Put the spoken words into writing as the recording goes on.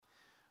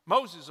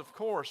Moses, of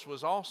course,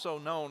 was also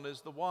known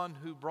as the one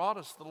who brought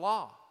us the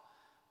law.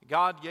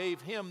 God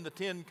gave him the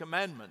 10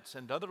 Commandments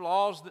and other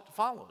laws that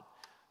followed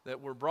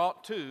that were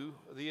brought to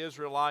the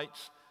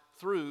Israelites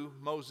through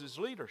Moses'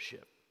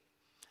 leadership.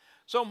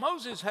 So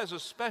Moses has a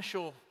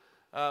special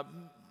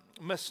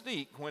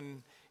mystique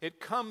when it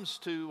comes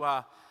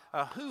to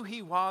who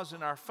he was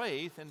in our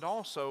faith, and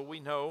also we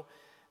know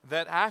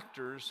that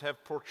actors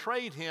have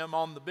portrayed him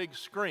on the big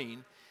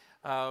screen,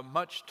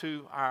 much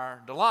to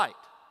our delight.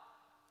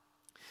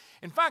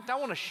 In fact, I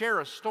want to share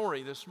a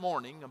story this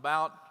morning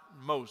about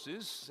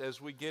Moses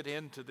as we get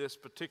into this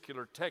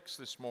particular text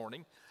this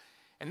morning.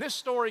 And this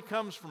story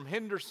comes from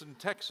Henderson,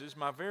 Texas,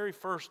 my very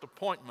first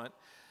appointment.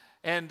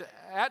 And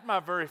at my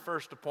very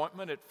first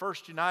appointment at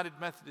First United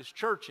Methodist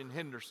Church in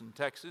Henderson,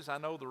 Texas, I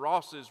know the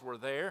Rosses were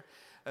there.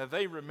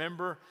 They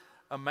remember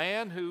a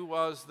man who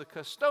was the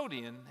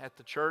custodian at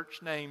the church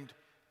named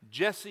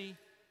Jesse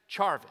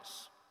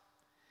Charvis.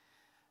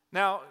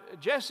 Now,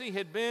 Jesse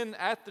had been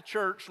at the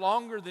church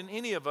longer than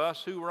any of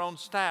us who were on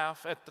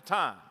staff at the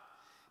time.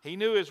 He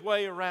knew his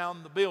way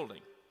around the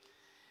building.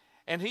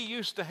 And he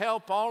used to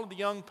help all of the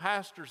young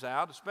pastors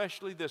out,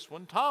 especially this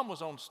one. Tom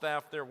was on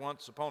staff there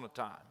once upon a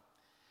time.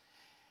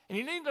 And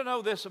you need to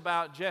know this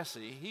about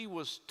Jesse. He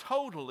was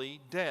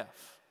totally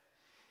deaf.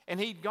 And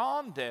he'd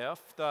gone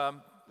deaf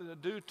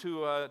due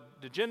to a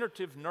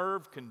degenerative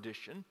nerve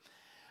condition,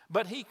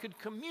 but he could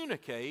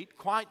communicate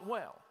quite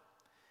well.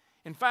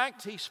 In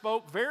fact, he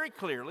spoke very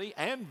clearly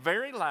and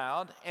very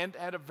loud and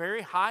at a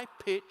very high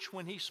pitch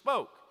when he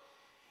spoke.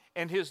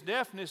 And his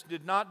deafness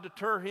did not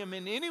deter him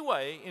in any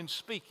way in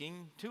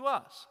speaking to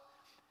us.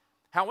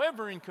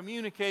 However, in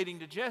communicating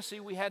to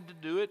Jesse, we had to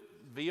do it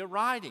via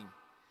writing.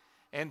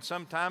 And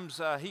sometimes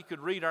he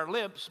could read our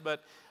lips,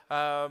 but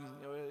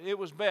it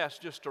was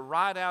best just to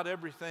write out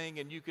everything,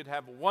 and you could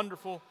have a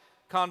wonderful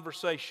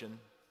conversation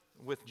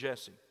with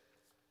Jesse.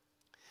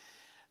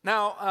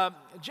 Now,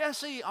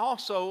 Jesse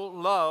also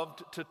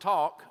loved to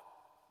talk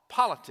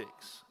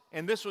politics,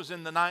 and this was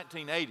in the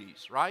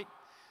 1980s, right?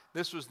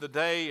 This was the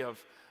day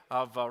of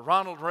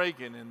Ronald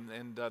Reagan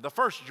and the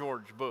first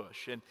George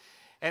Bush.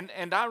 And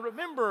I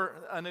remember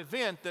an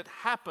event that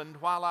happened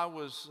while I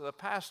was a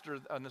pastor,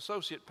 an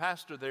associate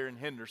pastor there in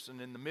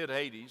Henderson in the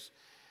mid-80s.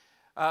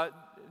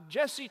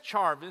 Jesse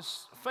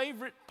Charvis'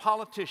 favorite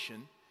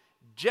politician,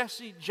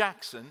 Jesse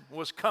Jackson,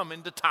 was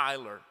coming to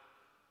Tyler.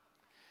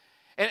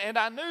 And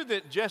I knew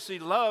that Jesse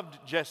loved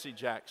Jesse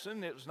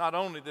Jackson. It was not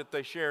only that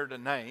they shared a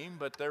name,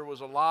 but there was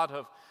a lot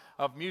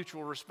of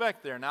mutual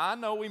respect there. Now, I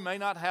know we may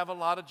not have a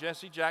lot of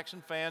Jesse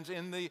Jackson fans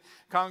in the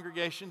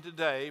congregation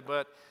today,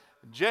 but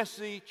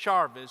Jesse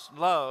Charvis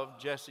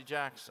loved Jesse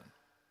Jackson.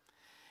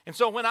 And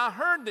so when I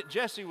heard that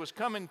Jesse was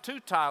coming to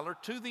Tyler,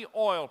 to the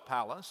Oil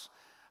Palace,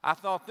 I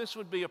thought this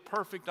would be a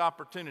perfect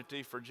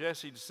opportunity for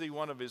Jesse to see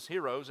one of his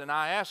heroes. And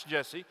I asked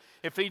Jesse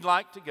if he'd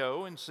like to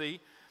go and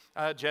see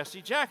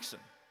Jesse Jackson.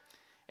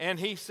 And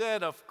he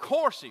said, of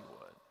course he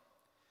would.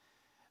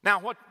 Now,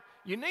 what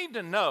you need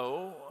to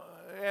know,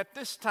 at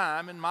this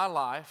time in my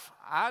life,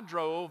 I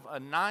drove a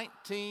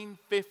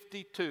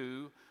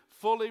 1952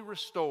 fully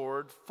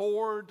restored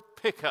Ford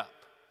pickup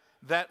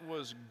that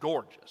was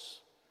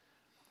gorgeous.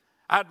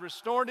 I'd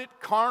restored it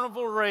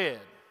Carnival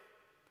red.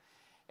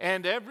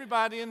 And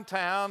everybody in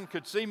town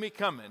could see me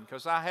coming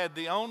because I had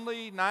the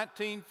only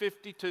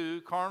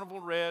 1952 Carnival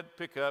red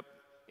pickup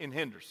in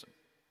Henderson.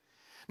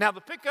 Now,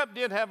 the pickup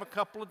did have a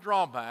couple of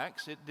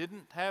drawbacks. It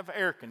didn't have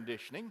air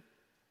conditioning.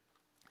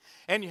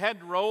 And you had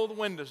to roll the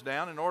windows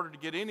down in order to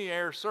get any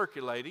air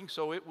circulating,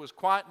 so it was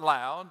quite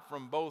loud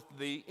from both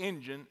the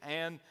engine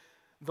and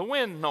the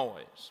wind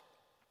noise.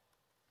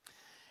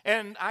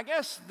 And I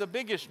guess the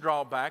biggest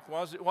drawback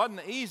was it wasn't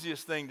the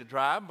easiest thing to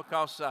drive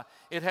because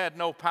it had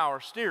no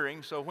power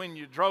steering, so when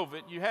you drove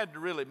it, you had to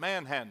really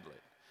manhandle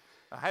it.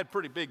 I had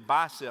pretty big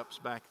biceps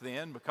back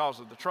then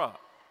because of the truck.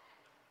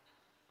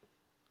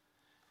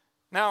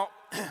 Now,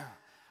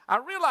 I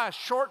realized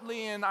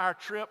shortly in our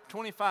trip,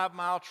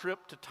 25-mile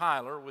trip to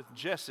Tyler with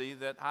Jesse,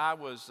 that I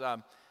was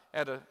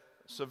at a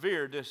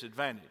severe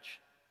disadvantage.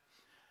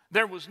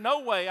 There was no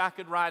way I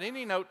could write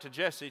any note to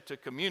Jesse to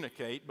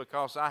communicate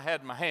because I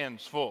had my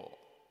hands full.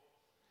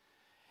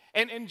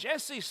 And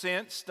Jesse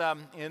sensed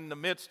in the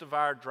midst of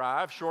our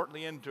drive,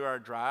 shortly into our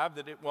drive,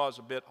 that it was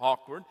a bit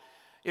awkward.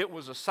 It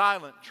was a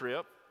silent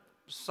trip,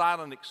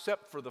 silent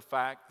except for the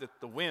fact that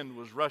the wind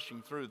was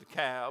rushing through the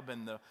cab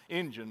and the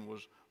engine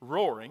was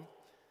roaring.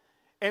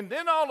 And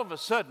then all of a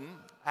sudden,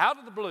 out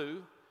of the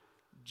blue,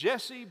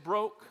 Jesse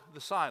broke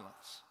the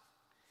silence.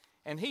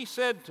 And he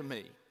said to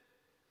me,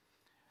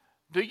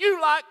 "Do you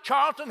like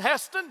Charlton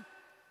Heston?"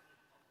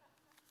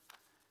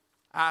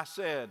 I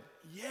said,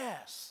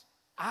 "Yes,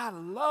 I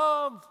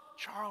love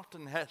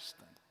Charlton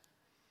Heston."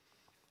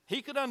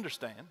 He could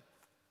understand.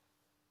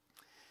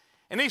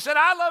 And he said,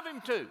 "I love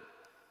him too.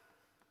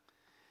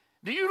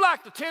 Do you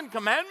like the 10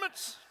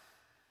 Commandments?"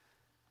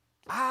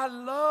 I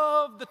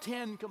love the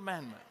 10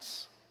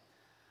 Commandments.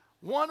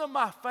 One of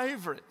my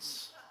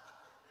favorites.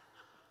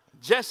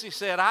 Jesse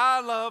said, "I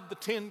love the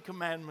 10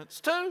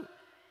 Commandments too."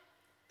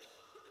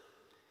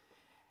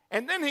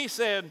 And then he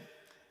said,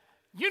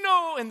 you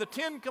know, in the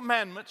Ten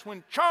Commandments,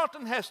 when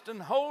Charlton Heston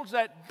holds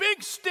that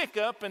big stick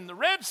up and the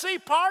Red Sea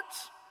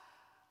parts?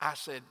 I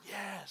said,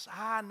 yes,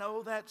 I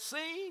know that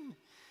scene.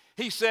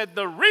 He said,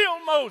 the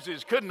real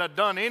Moses couldn't have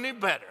done any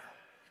better.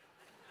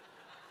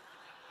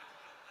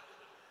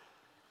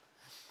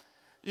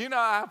 You know,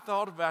 I've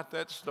thought about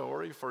that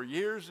story for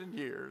years and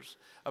years,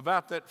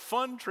 about that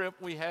fun trip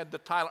we had to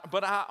Thailand.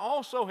 But I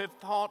also have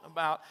thought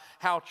about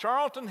how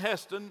Charlton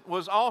Heston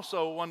was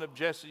also one of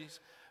Jesse's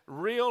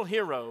real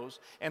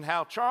heroes, and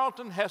how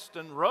Charlton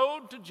Heston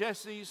rode to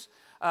Jesse's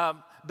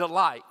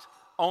delight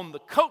on the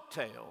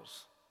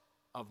coattails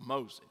of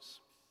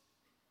Moses.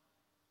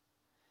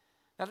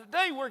 Now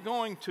today we're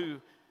going to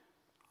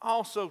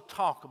also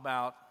talk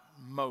about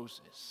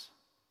Moses.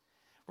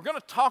 We're going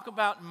to talk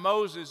about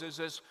Moses as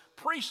this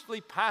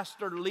priestly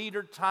pastor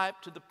leader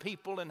type to the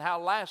people, and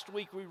how last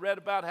week we read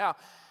about how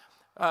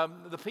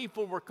the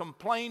people were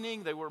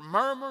complaining, they were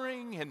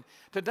murmuring, and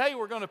today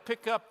we're going to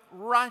pick up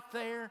right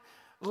there.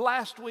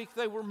 Last week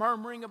they were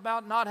murmuring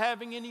about not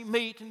having any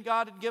meat, and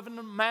God had given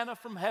them manna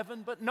from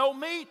heaven, but no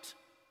meat.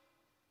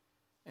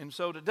 And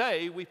so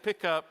today we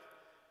pick up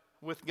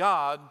with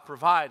God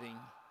providing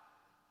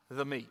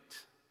the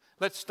meat.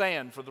 Let's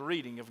stand for the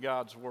reading of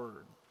God's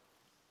Word.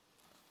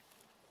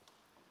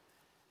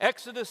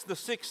 Exodus, the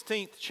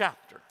 16th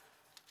chapter,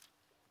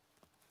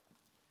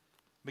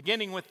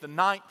 beginning with the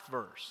 9th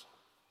verse.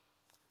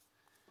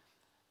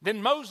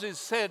 Then Moses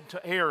said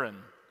to Aaron,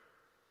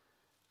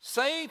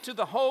 say to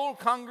the whole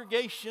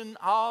congregation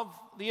of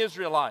the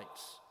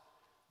Israelites,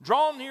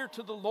 draw near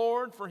to the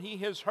Lord, for he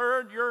has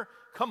heard your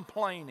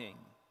complaining.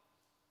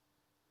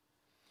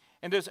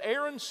 And as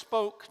Aaron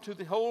spoke to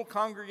the whole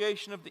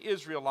congregation of the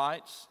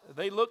Israelites,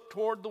 they looked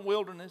toward the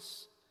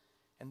wilderness,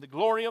 and the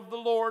glory of the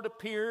Lord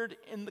appeared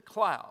in the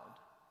cloud.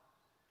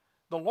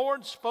 The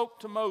Lord spoke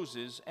to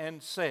Moses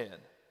and said,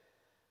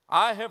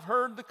 I have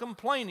heard the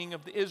complaining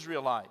of the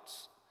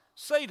Israelites.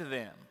 Say to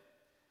them,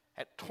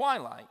 at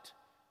twilight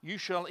you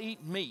shall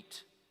eat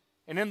meat,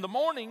 and in the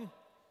morning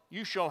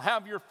you shall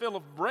have your fill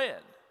of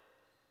bread.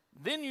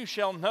 Then you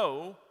shall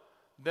know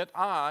that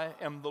I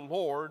am the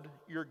Lord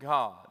your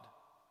God.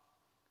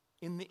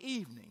 In the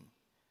evening,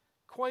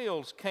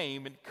 quails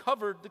came and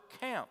covered the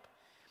camp.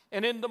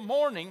 And in the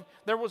morning,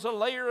 there was a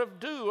layer of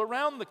dew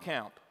around the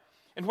camp.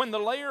 And when the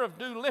layer of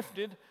dew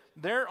lifted,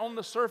 there on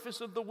the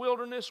surface of the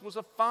wilderness was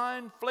a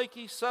fine,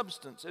 flaky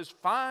substance, as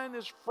fine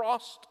as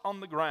frost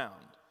on the ground.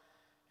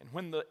 And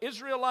when the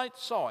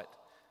Israelites saw it,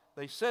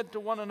 they said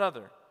to one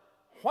another,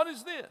 what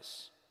is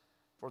this?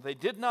 For they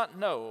did not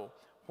know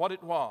what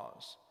it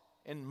was.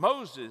 And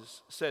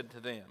Moses said to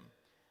them,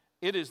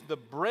 it is the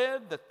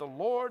bread that the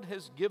Lord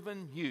has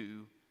given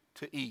you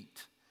to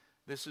eat.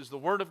 This is the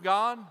word of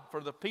God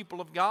for the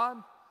people of God.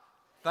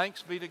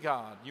 Thanks be to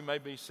God. You may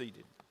be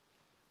seated.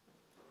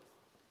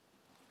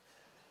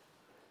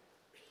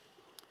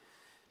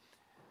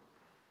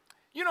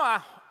 You know,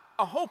 I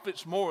hope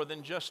it's more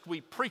than just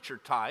we preacher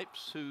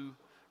types who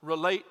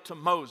relate to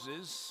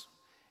Moses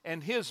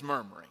and his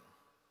murmuring.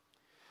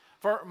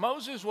 For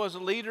Moses was a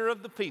leader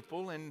of the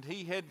people, and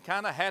he had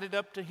kind of had it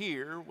up to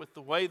here with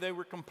the way they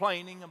were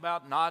complaining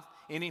about not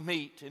any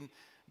meat. And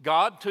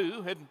God,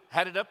 too, had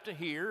had it up to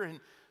here, and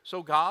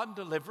so God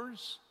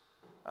delivers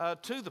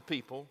to the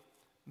people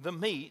the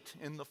meat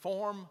in the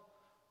form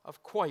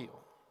of quail.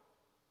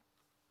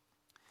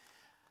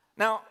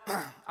 Now,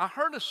 I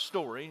heard a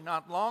story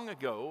not long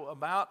ago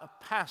about a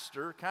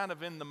pastor, kind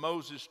of in the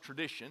Moses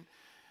tradition,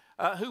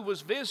 who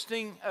was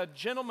visiting a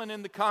gentleman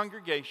in the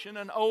congregation,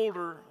 an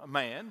older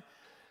man,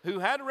 who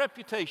had a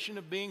reputation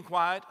of being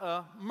quite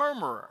a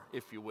murmurer,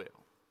 if you will.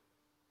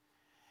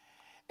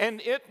 And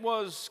it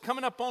was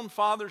coming up on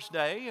Father's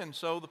Day, and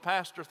so the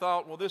pastor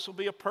thought, well, this will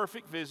be a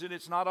perfect visit.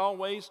 It's not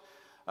always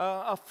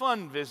a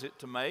fun visit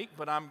to make,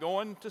 but I'm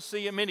going to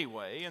see him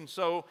anyway. And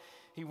so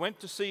he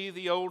went to see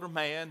the older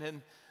man,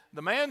 and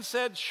the man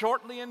said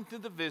shortly into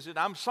the visit,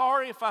 I'm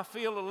sorry if I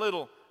feel a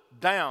little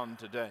down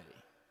today.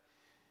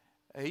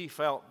 He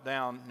felt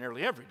down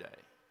nearly every day.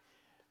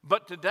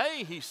 But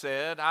today, he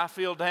said, I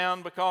feel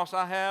down because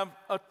I have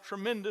a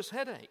tremendous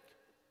headache.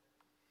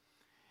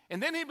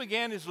 And then he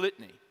began his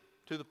litany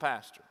to the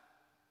pastor.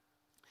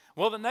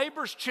 Well, the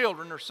neighbor's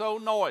children are so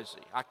noisy,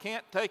 I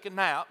can't take a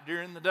nap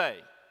during the day.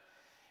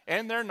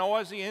 And they're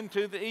noisy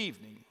into the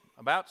evening.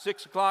 About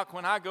 6 o'clock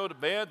when I go to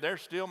bed, they're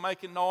still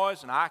making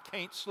noise and I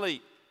can't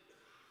sleep.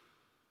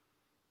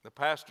 The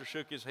pastor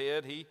shook his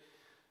head. He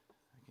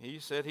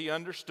said he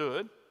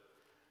understood.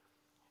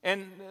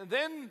 And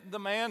then the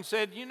man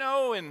said, you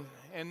know,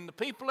 and the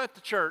people at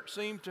the church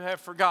seem to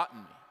have forgotten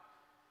me.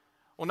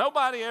 Well,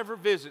 nobody ever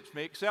visits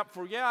me except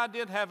for, I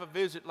did have a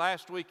visit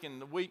last week and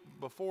the week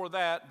before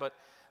that, but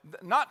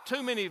not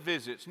too many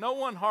visits. No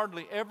one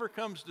hardly ever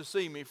comes to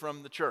see me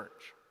from the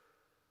church.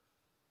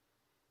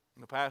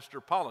 And the pastor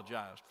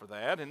apologized for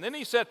that. And then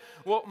he said,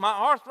 well, my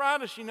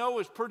arthritis,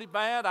 is pretty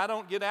bad. I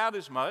don't get out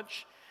as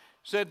much.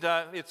 Said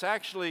it's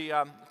actually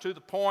to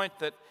the point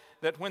that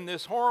when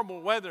this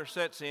horrible weather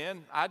sets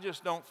in, I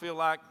just don't feel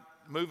like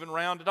moving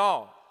around at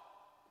all.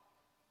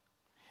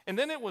 And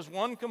then it was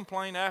one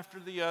complaint after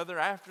the other,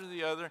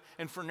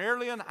 and for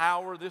nearly an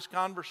hour this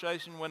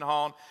conversation went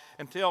on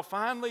until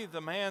finally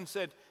the man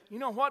said, "You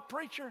know what,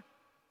 preacher?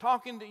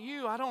 Talking to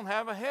you, I don't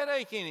have a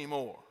headache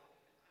anymore."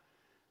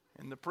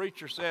 And the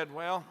preacher said,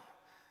 "Well,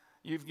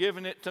 you've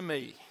given it to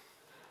me."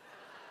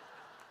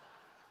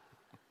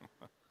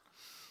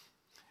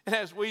 And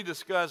as we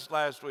discussed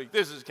last week,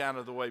 this is kind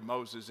of the way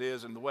Moses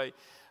is and the way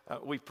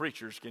we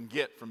preachers can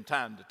get from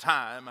time to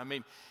time. I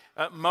mean,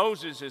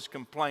 Moses is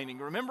complaining.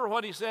 Remember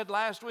what he said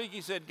last week?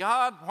 He said,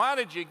 "God, why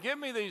did you give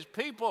me these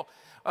people?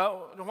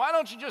 Why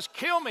don't you just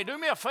kill me? Do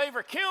me a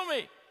favor, kill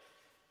me."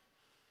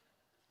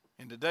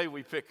 And today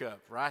we pick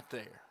up right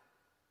there.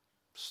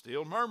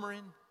 Still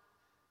murmuring.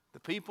 The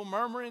people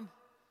murmuring.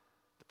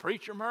 The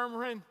preacher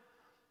murmuring.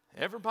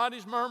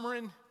 Everybody's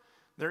murmuring.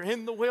 They're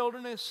in the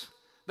wilderness.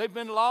 They've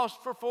been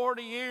lost for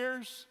 40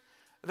 years.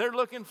 They're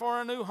looking for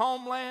a new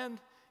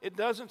homeland. It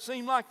doesn't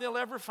seem like they'll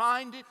ever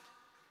find it.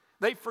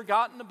 They've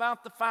forgotten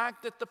about the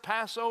fact that the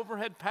Passover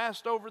had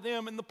passed over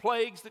them and the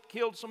plagues that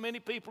killed so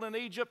many people in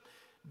Egypt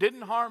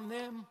didn't harm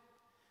them.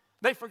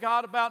 They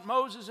forgot about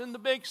Moses and the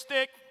big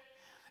stick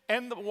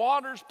and the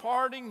waters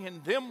parting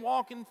and them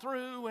walking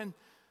through and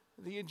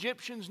the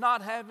Egyptians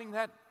not having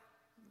that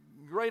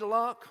great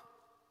luck.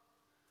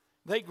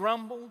 They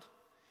grumbled.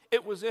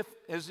 It was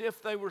as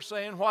if they were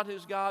saying, "What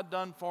has God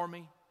done for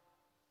me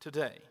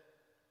today?"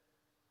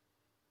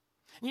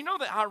 You know,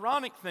 the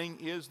ironic thing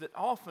is that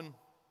often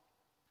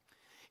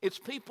it's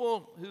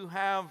people who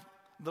have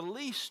the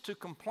least to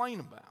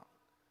complain about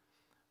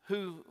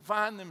who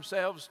find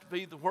themselves to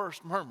be the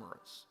worst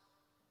murmurers.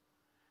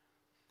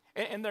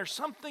 And there's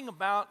something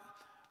about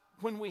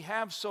when we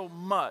have so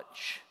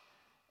much,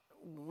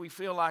 we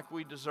feel like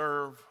we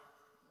deserve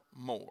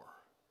more.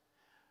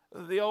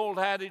 The old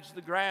adage,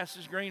 the grass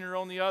is greener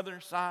on the other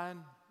side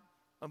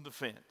of the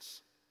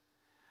fence.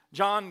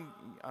 John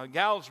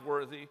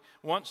Galsworthy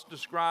once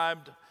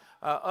described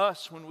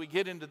us when we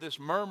get into this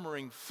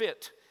murmuring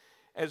fit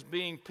as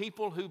being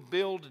people who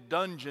build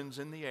dungeons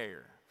in the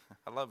air.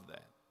 I love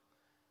that.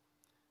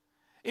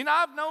 You know,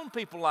 I've known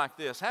people like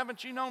this.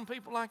 Haven't you known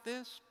people like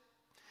this?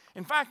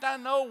 In fact, I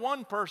know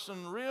one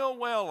person real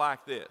well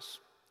like this.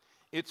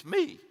 It's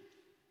me.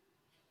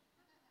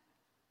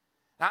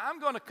 Now, I'm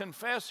going to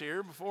confess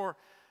here before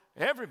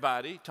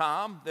everybody,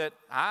 Tom, that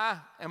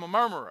I am a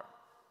murmurer.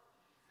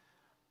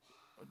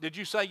 Did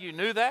you say you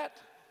knew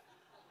that?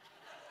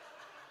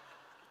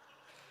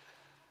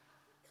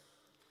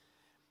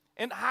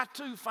 And I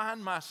too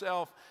find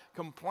myself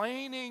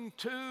complaining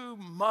too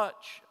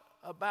much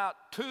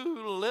about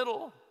too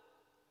little.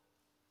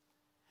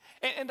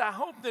 And I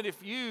hope that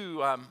if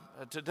you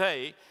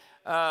today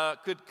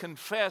could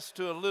confess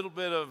to a little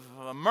bit of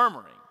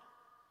murmuring,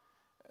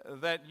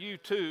 that you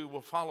too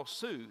will follow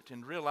suit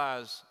and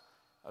realize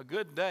a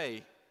good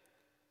day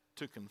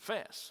to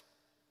confess.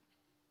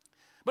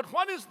 But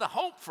what is the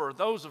hope for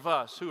those of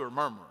us who are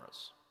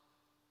murmurers?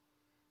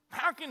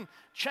 How can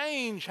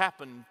change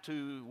happen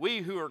to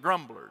we who are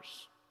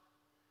grumblers?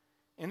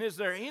 And is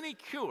there any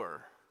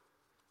cure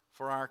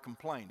for our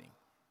complaining?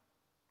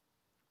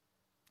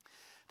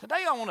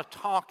 Today I want to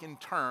talk in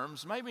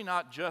terms, maybe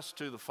not just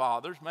to the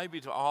fathers, maybe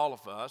to all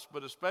of us,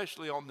 but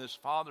especially on this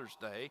Father's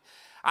Day.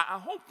 I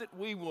hope that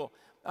we will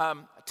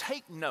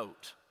take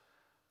note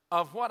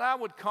of what I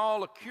would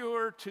call a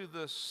cure to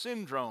the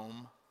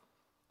syndrome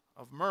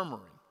of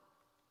murmuring.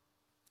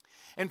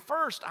 And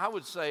first, I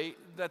would say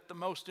that the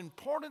most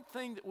important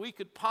thing that we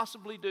could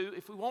possibly do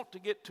if we want to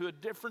get to a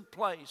different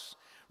place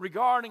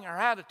regarding our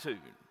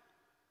attitude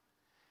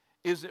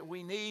is that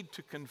we need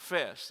to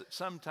confess that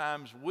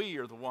sometimes we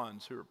are the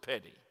ones who are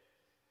petty.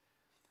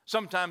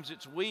 Sometimes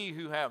it's we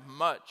who have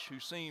much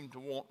who seem to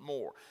want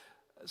more.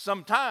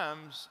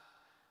 Sometimes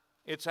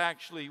it's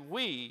actually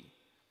we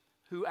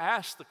who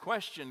ask the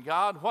question,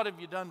 "God, what have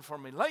you done for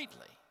me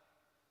lately?"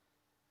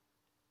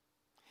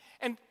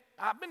 And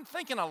I've been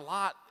thinking a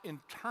lot in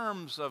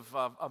terms of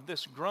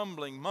this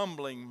grumbling,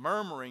 mumbling,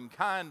 murmuring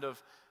kind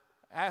of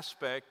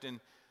aspect,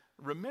 and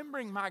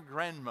remembering my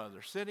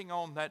grandmother sitting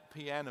on that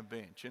piano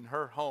bench in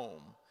her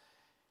home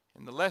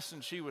and the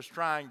lesson she was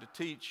trying to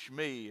teach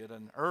me at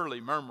an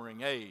early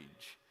murmuring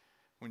age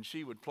when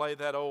she would play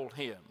that old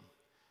hymn,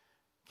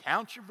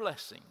 "Count your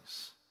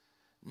blessings,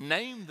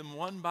 name them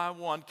one by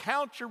one.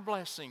 Count your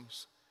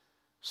blessings,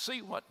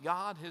 see what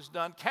God has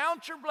done.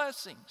 Count your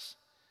blessings,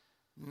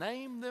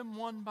 name them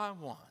one by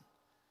one.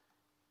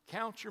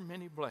 Count your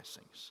many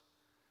blessings,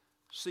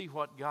 see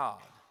what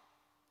God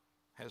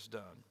has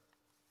done."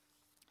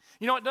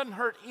 You know, it doesn't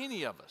hurt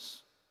any of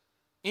us,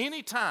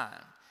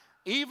 anytime,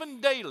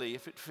 even daily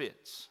if it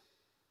fits,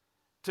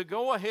 to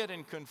go ahead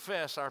and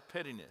confess our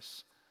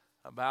pettiness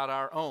about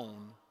our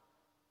own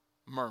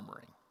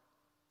murmuring.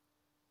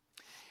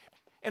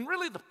 And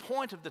really the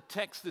point of the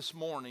text this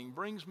morning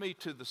brings me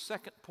to the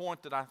second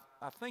point that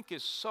I think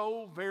is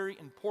so very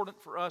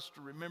important for us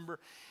to remember,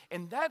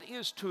 and that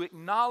is to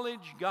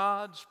acknowledge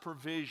God's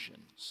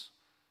provisions.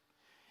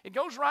 It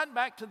goes right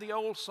back to the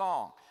old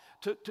song.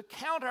 to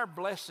count our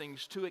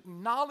blessings, to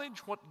acknowledge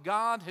what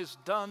God has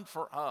done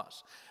for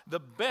us, the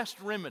best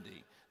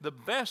remedy, the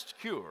best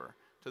cure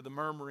to the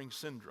murmuring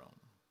syndrome.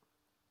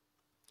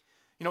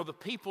 You know, the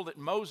people that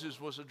Moses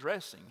was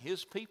addressing,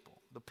 his people,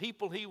 the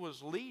people he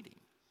was leading,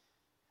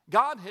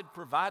 God had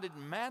provided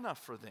manna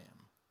for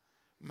them,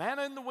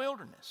 manna in the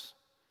wilderness.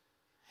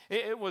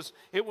 It was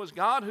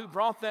God who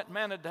brought that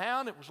manna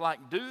down. It was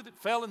like dew that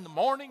fell in the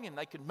morning, and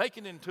they could make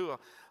it into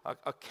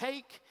a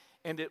cake,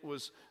 and it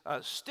was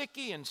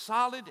sticky and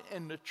solid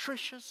and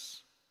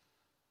nutritious,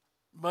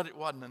 but it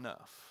wasn't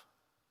enough.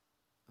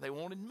 They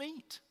wanted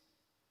meat.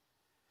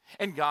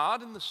 And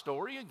God, in the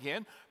story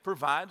again,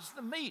 provides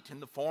the meat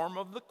in the form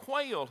of the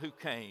quail who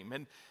came.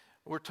 And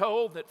we're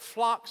told that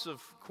flocks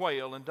of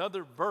quail and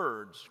other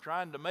birds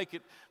trying to make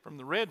it from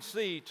the Red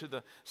Sea to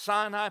the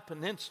Sinai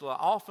Peninsula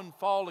often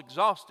fall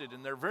exhausted,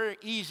 and they're very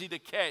easy to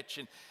catch.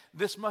 And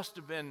this must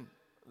have been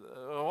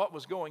what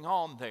was going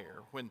on there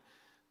when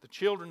the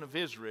children of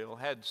Israel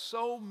had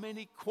so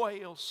many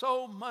quail,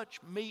 so much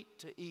meat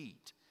to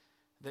eat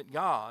that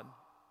God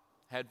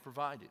had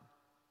provided.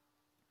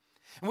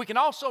 And we can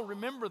also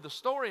remember the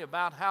story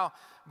about how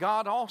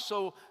God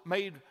also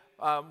made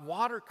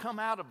water come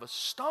out of a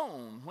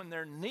stone when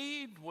their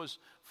need was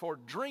for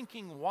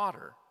drinking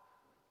water.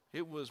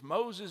 It was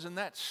Moses and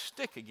that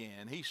stick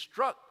again. He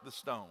struck the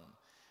stone,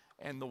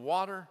 and the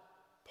water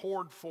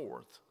poured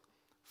forth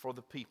for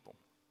the people.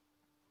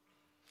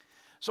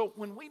 So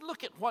when we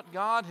look at what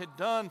God had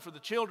done for the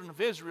children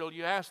of Israel,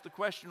 you ask the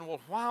question,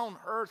 well, why on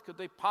earth could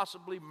they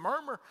possibly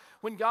murmur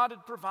when God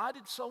had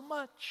provided so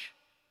much?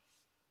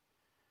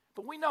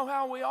 But we know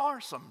how we are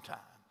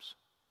sometimes.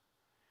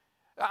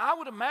 I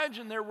would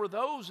imagine there were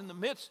those in the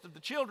midst of the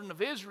children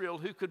of Israel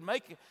who could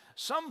make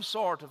some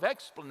sort of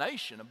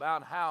explanation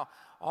about how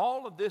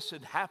all of this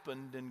had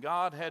happened and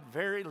God had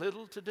very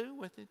little to do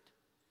with it.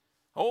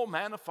 Oh,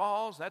 manna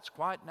falls, that's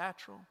quite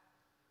natural.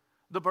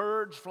 The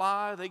birds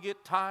fly, they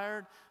get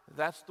tired,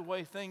 that's the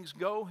way things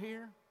go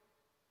here.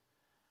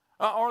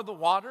 Or the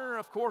water,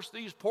 of course,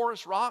 these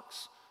porous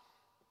rocks,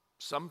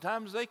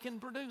 sometimes they can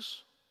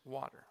produce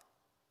water.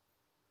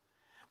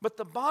 But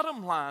the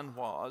bottom line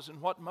was, and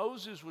what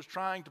Moses was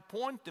trying to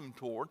point them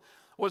toward,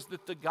 was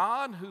that the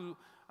God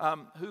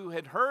who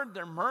had heard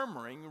their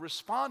murmuring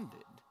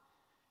responded,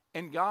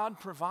 and God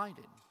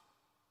provided.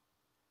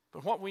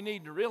 But what we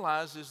need to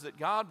realize is that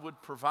God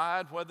would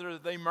provide whether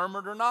they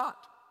murmured or not.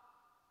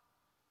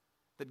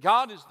 That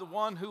God is the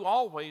one who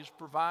always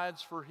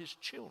provides for His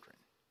children.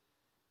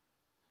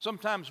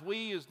 Sometimes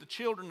we, as the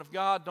children of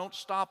God, don't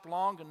stop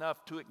long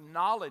enough to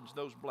acknowledge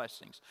those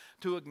blessings,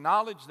 to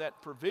acknowledge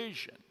that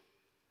provision.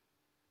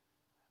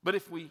 But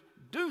if we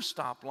do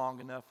stop long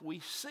enough, we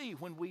see,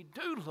 when we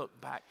do look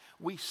back,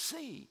 we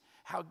see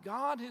how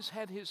God has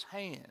had His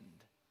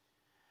hand,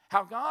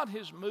 how God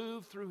has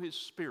moved through His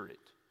Spirit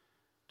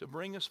to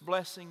bring us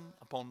blessing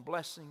upon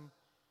blessing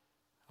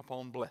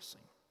upon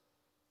blessing.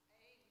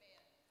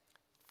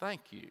 Amen.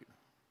 Thank you.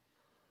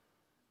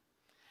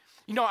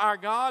 You know, our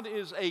God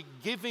is a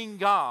giving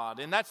God,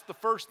 and that's the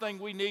first thing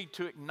we need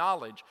to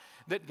acknowledge,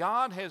 that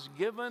God has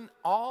given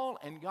all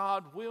and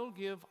God will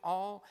give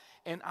all,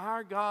 and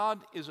our God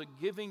is a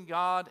giving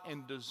God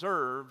and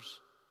deserves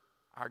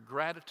our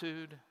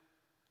gratitude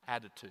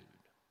attitude.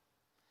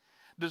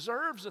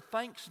 Deserves a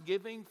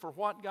thanksgiving for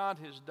what God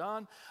has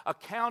done, a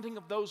counting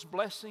of those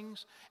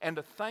blessings, and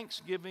a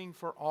thanksgiving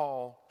for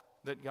all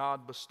that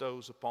God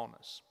bestows upon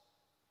us.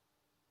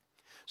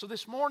 So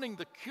this morning,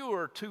 the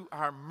cure to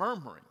our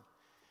murmuring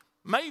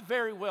may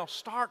very well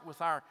start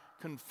with our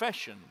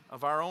confession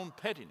of our own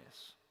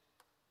pettiness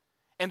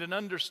and an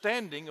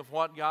understanding of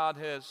what God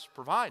has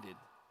provided,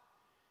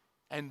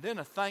 and then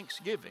a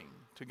thanksgiving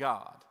to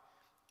God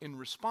in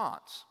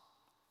response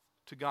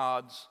to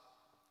God's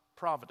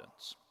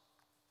providence.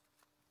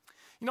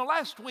 You know,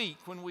 last week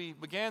when we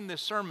began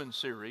this sermon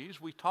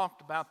series, we talked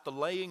about the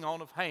laying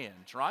on of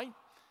hands, right?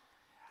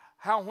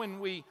 How when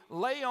we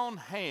lay on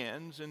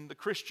hands in the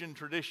Christian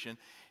tradition,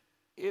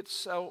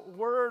 it's a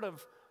word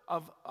of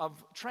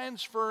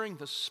transferring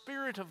the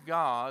Spirit of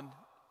God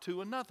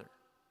to another.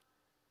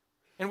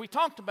 And we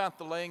talked about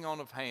the laying on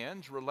of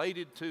hands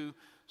related to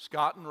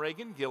Scott and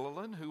Reagan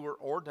Gilliland, who were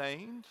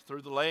ordained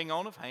through the laying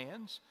on of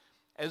hands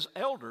as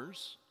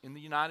elders in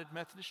the United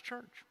Methodist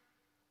Church.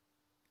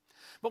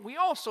 But we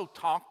also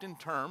talked in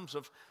terms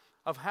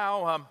of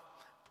how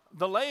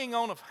the laying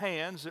on of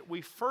hands that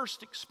we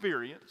first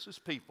experience as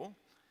people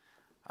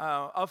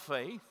of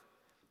faith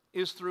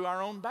is through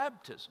our own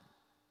baptism.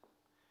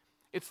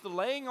 It's the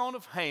laying on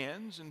of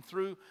hands and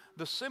through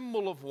the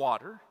symbol of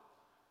water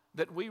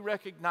that we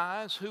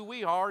recognize who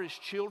we are as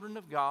children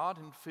of God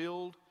and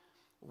filled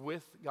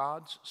with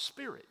God's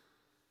Spirit.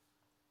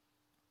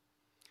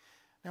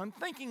 Now, in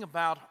thinking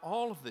about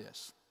all of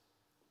this,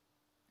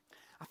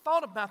 I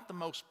thought about the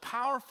most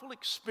powerful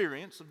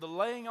experience of the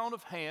laying on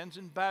of hands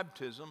in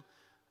baptism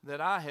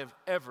that I have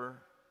ever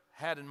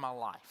had in my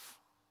life.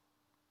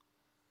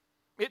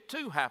 It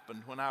too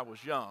happened when I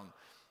was young,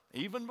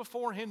 even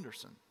before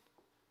Henderson.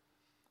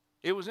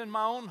 It was in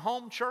my own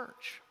home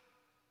church.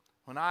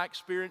 when I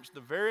experienced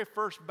the very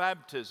first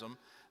baptism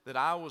that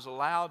I was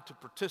allowed to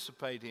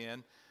participate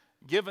in,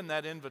 given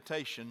that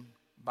invitation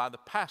by the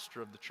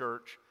pastor of the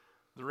church,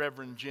 the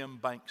Reverend Jim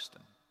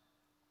Bankston.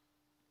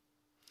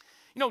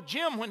 You know,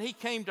 Jim, when he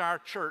came to our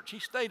church, he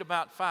stayed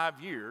about 5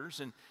 years,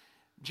 and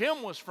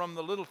Jim was from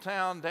the little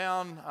town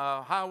down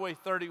Highway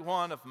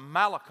 31 of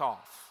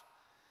Malakoff.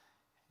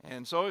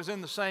 And so he was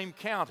in the same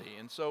county,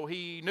 and so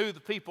he knew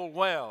the people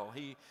well.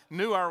 He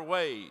knew our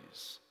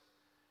ways.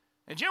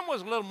 And Jim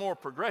was a little more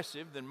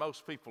progressive than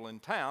most people in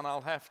town,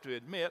 I'll have to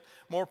admit,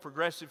 more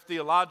progressive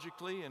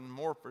theologically and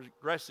more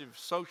progressive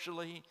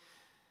socially.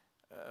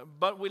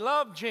 But we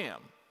loved Jim.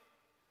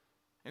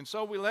 And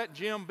so we let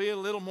Jim be a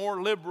little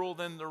more liberal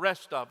than the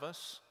rest of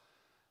us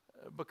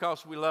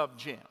because we loved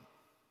Jim.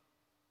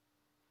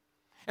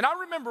 And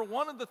I remember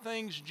one of the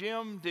things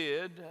Jim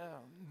did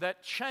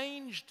that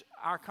changed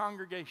our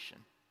congregation.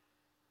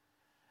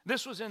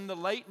 This was in the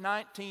late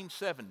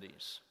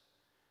 1970s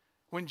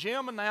when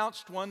Jim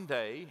announced one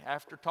day,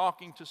 after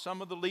talking to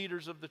some of the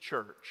leaders of the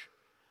church,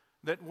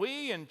 that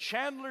we in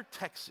Chandler,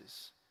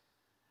 Texas,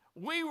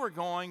 we were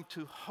going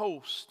to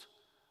host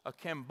a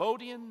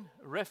Cambodian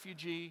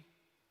refugee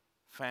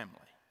family.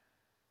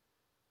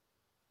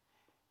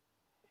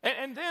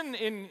 And then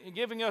in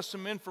giving us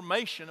some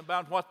information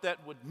about what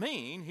that would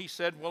mean, he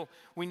said, well,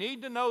 we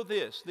need to know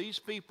this. These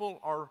people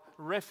are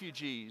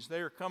refugees.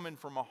 They are coming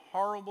from a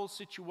horrible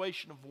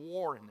situation of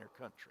war in their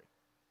country.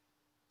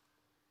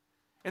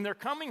 And they're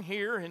coming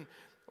here, and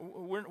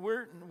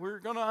we're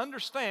going to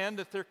understand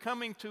that they're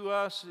coming to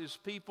us as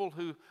people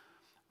who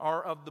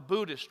are of the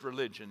Buddhist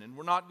religion, and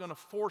we're not going to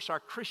force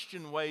our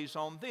Christian ways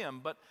on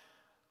them, but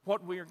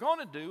what we are going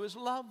to do is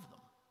love them.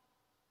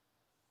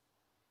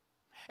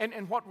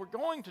 And what we're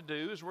going to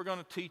do is we're going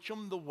to teach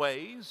them the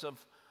ways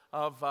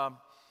of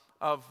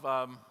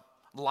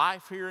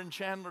life here in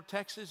Chandler,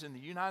 Texas, in the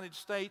United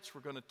States.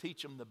 We're going to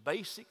teach them the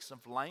basics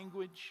of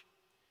language.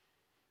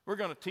 We're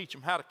going to teach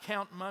them how to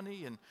count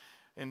money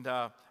and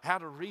how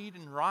to read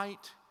and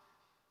write.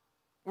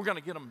 We're going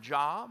to get them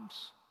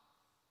jobs.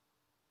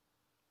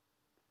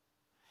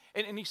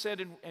 And he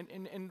said,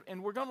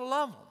 and we're going to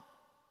love them.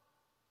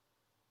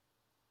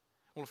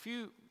 Well, a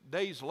few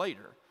days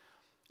later,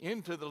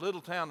 into the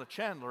little town of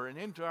Chandler and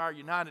into our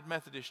United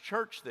Methodist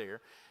Church there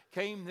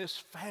came this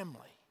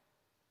family.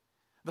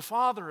 The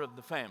father of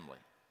the family,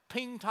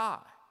 Ping Tai,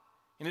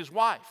 and his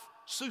wife,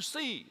 Su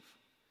Siv.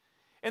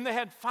 And they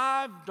had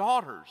 5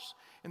 daughters,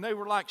 and they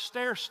were like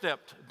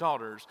stair-stepped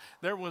daughters.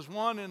 There was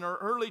one in her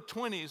early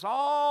 20s,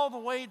 all the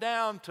way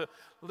down to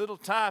little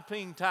Tai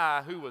Ping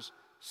Tai, who was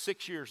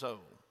 6 years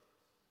old.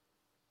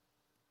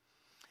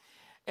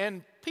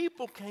 And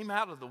people came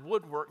out of the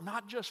woodwork,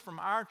 not just from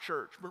our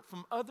church, but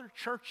from other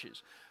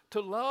churches, to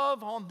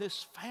love on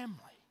this family.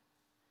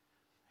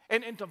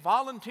 And to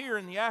volunteer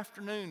in the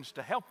afternoons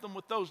to help them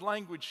with those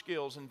language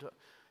skills and to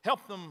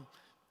help them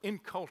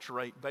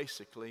enculturate,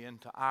 basically,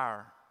 into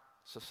our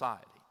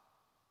society.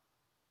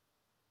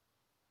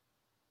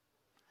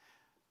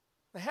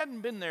 They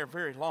hadn't been there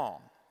very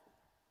long.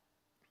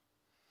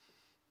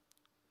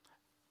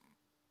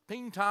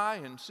 Ping Tai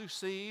and Su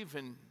Siv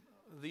and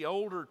the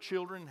older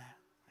children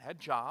had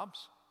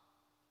jobs.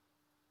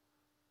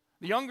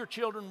 The younger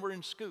children were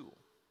in school.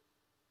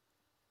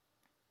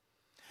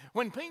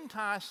 When Ping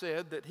Tai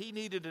said that he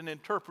needed an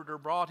interpreter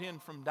brought in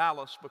from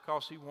Dallas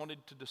because he wanted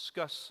to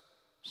discuss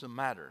some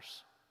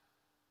matters,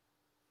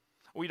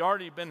 we'd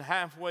already been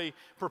halfway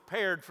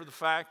prepared for the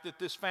fact that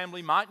this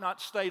family might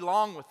not stay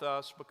long with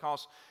us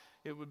because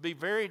it would be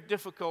very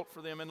difficult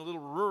for them in a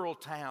little rural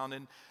town,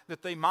 and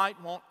that they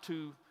might want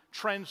to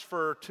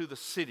transfer to the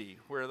city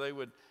where they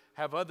would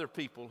have other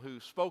people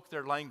who spoke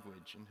their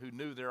language and who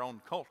knew their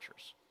own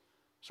cultures.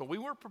 So we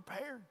were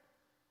prepared.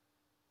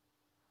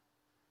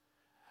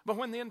 But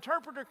when the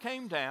interpreter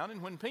came down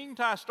and when Ping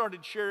Tai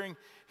started sharing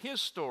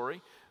his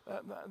story,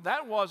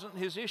 that wasn't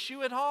his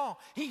issue at all.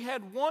 He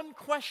had one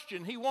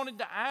question he wanted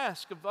to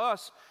ask of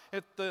us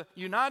at the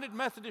United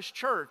Methodist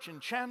Church in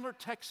Chandler,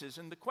 Texas.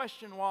 And the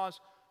question was,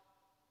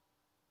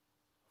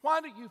 why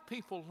do you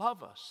people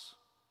love us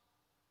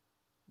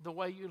the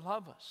way you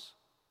love us?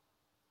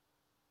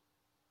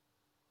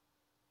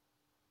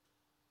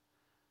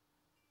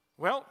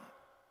 Well,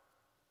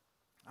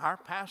 our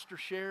pastor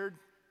shared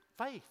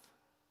faith.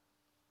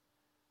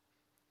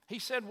 He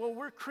said, well,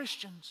 we're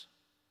Christians.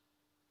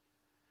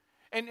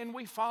 And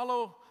we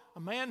follow a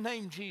man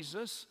named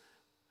Jesus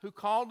who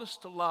called us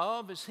to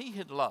love as he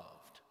had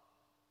loved.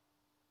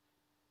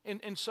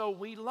 And so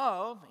we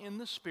love in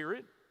the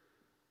spirit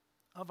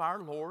of our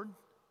Lord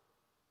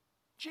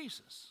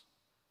Jesus.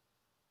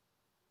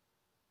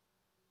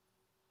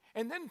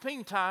 And then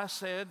Ping Tai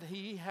said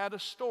he had a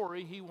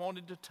story he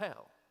wanted to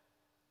tell.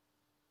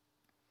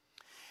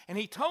 And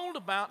he told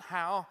about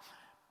how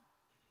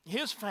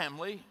his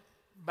family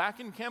back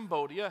in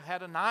Cambodia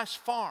had a nice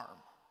farm.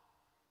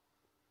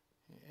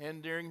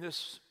 And during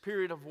this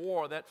period of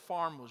war, that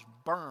farm was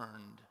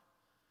burned.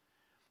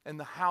 And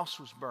the house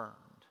was burned.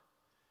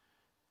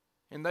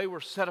 And they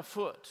were set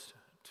afoot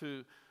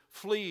to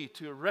flee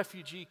to a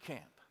refugee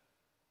camp.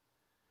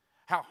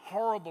 how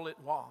horrible it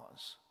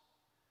was.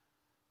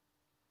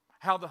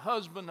 How the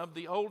husband of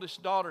the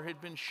oldest daughter had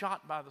been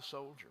shot by the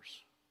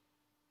soldiers.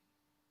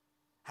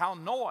 How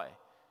Noy,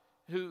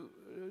 who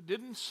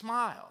didn't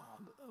smile,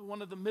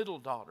 one of the middle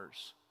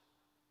daughters,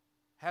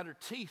 had her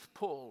teeth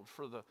pulled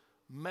for the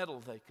metal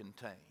they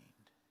contained.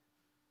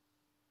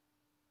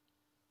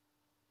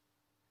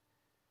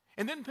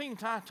 And then Ping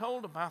Tai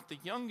told about the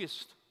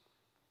youngest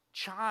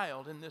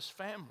child in this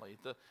family,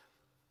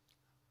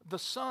 the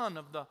son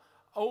of the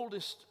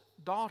oldest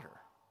daughter,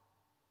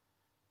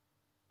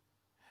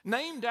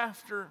 named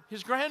after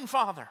his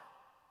grandfather,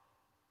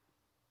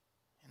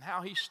 and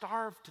how he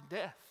starved to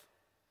death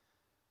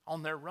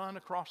on their run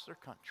across their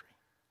country.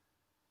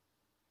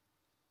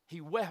 He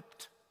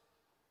wept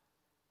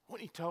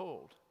when he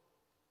told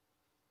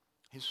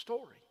his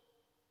story.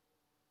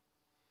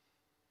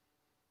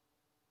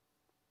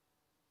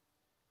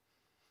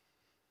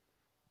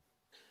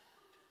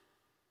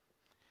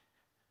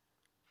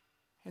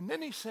 And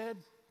then he said,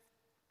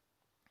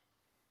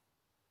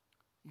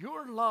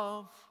 your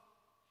love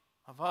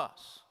of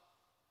us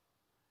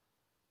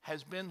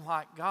has been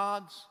like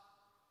God's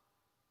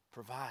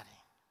providing.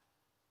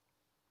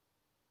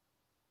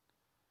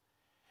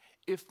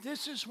 If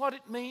this is what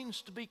it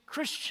means to be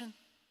Christian,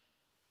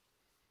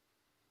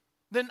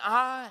 then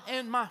I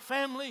and my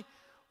family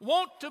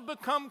want to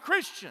become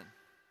Christian.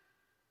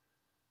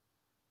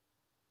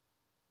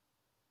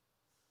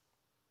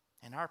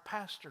 And our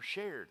pastor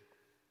shared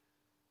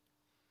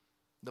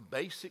the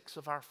basics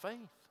of our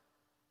faith.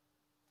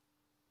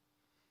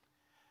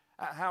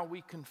 How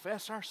we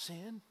confess our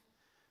sin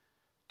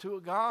to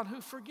a God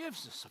who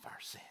forgives us of our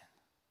sin.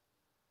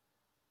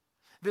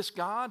 This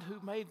God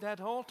who made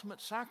that ultimate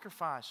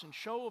sacrifice and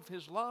show of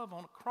His love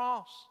on a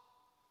cross.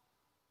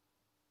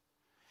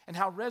 And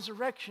how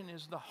resurrection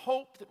is the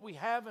hope that we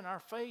have in our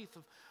faith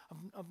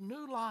of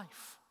new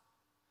life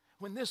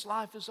when this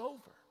life is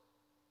over.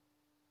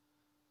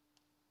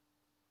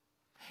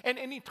 And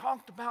he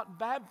talked about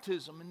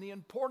baptism and the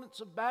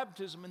importance of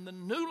baptism and the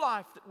new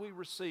life that we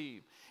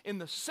receive in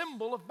the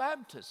symbol of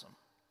baptism.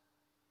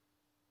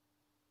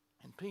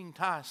 And Ping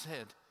Tai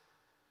said,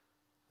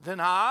 then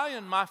I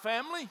and my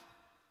family,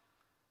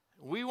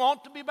 we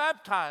want to be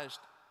baptized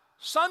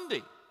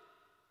Sunday.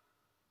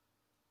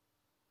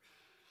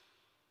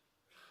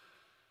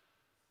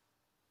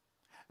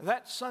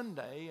 That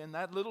Sunday in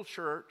that little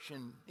church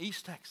in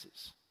East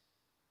Texas,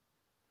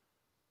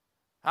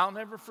 I'll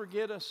never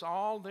forget us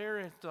all there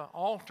at the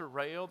altar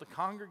rail. The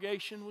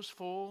congregation was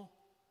full.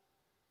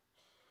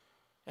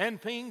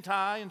 And Ping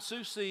Tai and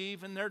Sue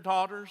Sieve and their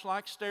daughters,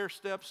 like stair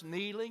steps,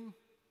 kneeling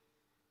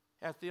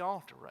at the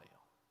altar rail.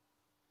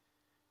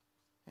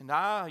 And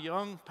I, a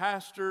young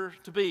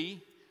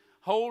pastor-to-be,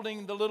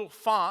 holding the little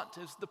font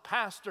as the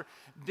pastor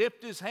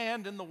dipped his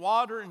hand in the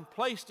water and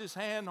placed his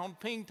hand on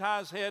Ping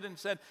Tai's head and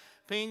said,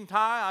 Ping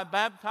Tai, I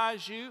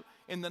baptize you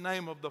in the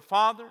name of the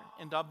Father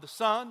and of the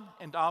Son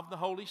and of the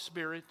Holy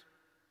Spirit.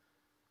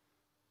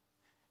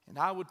 And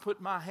I would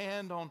put my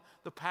hand on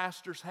the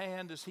pastor's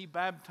hand as he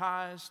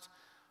baptized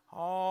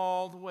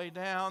all the way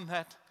down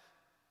that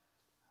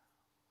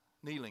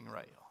kneeling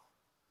rail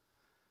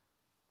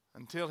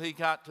until he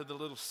got to the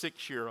little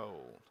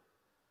 6-year-old,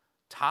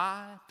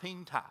 Tai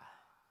Ping Tai.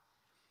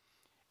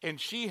 And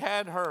she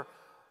had her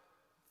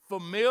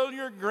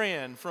familiar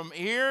grin from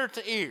ear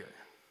to ear.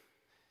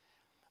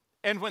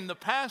 And when the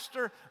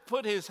pastor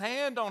put his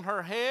hand on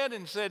her head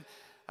and said,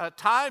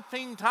 Tai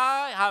Ping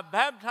Tai, I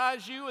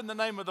baptize you in the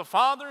name of the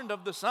Father and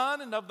of the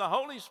Son and of the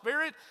Holy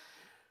Spirit,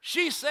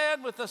 she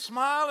said with a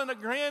smile and a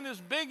grin as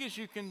big as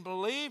you can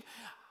believe,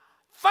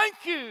 thank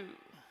you.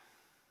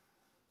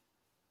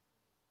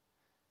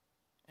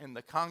 And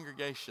the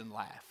congregation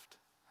laughed.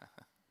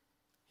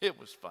 It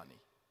was funny.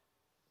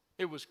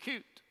 It was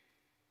cute.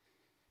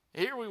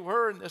 Here we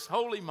were in this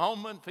holy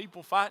moment,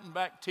 people fighting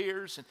back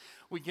tears, and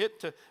we get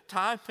to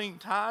Tai Ping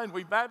Tai and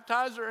we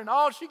baptize her, and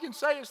all she can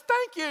say is,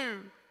 thank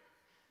you.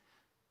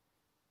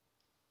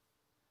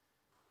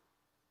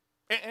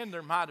 And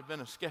there might have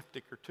been a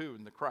skeptic or two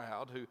in the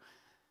crowd who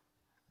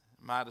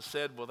might have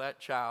said, well,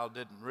 that child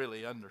didn't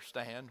really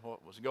understand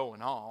what was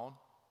going on.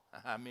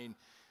 I mean,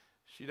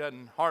 she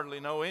doesn't hardly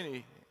know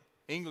any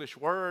English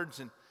words,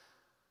 and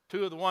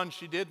two of the ones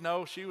she did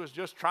know, she was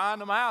just trying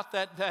them out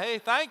that day.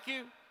 Thank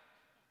you.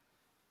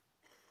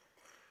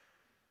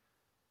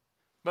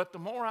 But the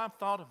more I've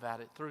thought about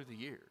it through the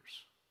years,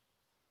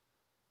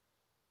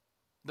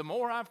 the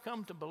more I've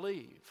come to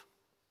believe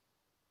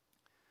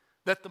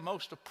that the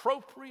most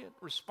appropriate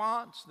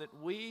response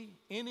that we,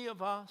 any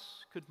of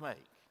us, could make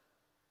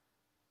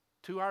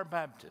to our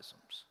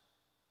baptisms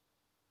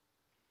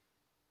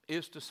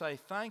is to say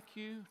thank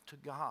you to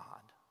God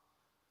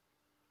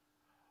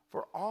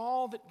for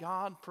all that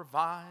God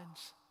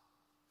provides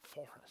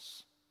for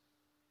us.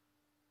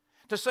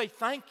 To say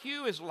thank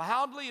you as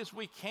loudly as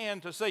we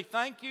can, to say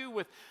thank you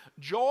with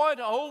joy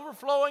to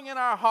overflowing in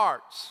our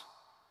hearts.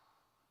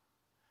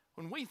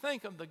 When we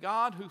think of the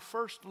God who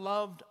first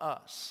loved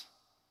us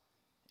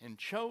and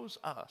chose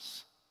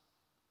us,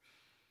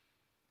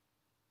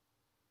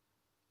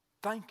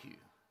 thank you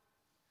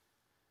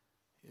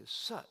is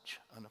such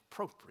an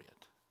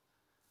appropriate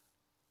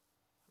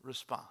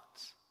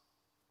response.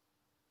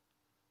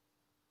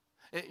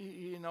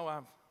 You know,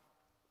 I've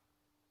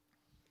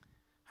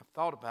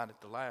thought about it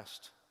the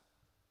last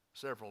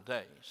several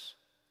days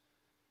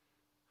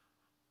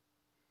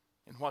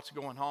and what's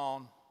going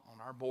on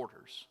our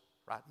borders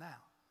right now.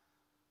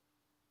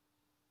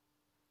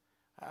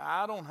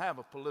 I don't have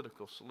a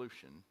political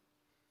solution,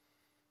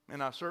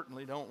 and I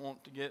certainly don't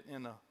want to get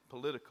in a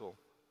political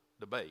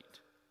debate.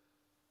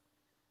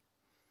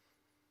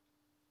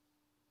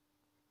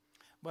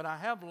 But I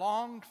have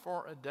longed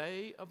for a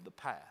day of the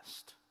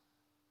past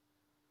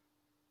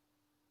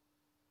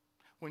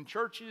when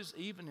churches,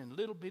 even in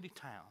little bitty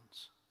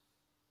towns,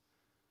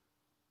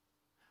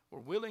 were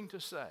willing to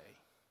say,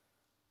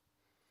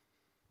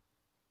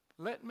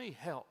 let me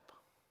help.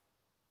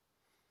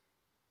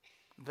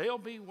 They'll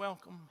be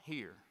welcome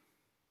here.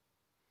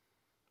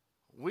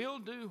 We'll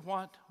do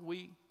what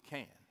we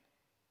can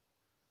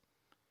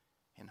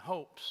in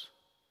hopes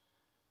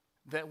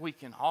that we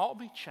can all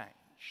be changed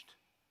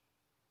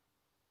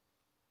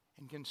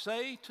and can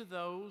say to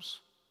those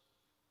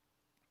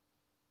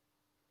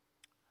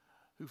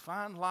who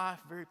find life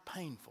very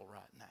painful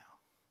right now,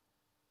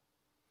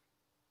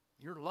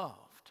 you're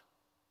loved.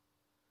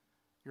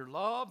 You're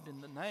loved in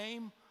the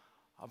name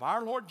of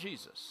our Lord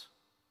Jesus,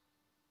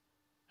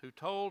 who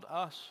told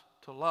us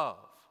to love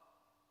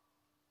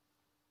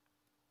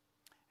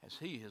as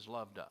He has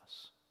loved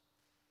us.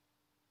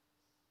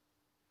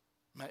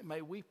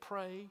 May we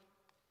pray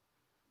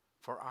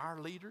for our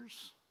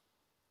leaders.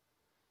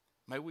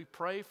 May we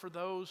pray for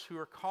those who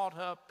are caught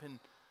up in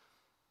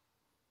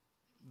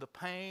the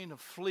pain of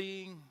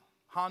fleeing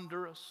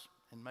Honduras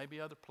and maybe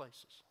other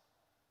places.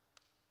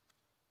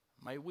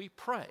 May we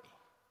pray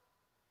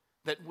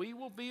that we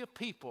will be a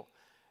people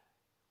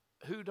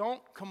who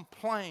don't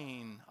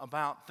complain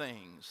about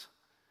things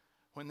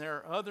when there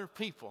are other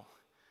people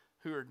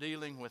who are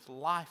dealing with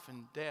life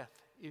and death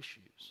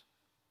issues.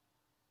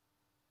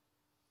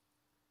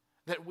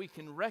 That we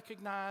can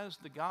recognize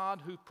the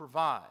God who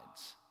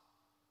provides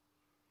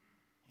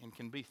and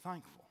can be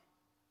thankful.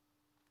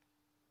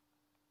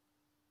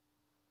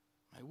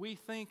 May we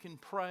think and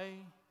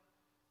pray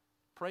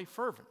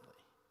fervently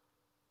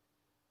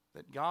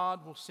that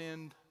God will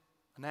send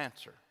an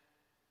answer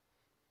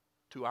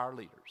to our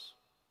leaders.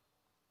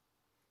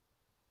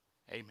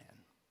 Amen.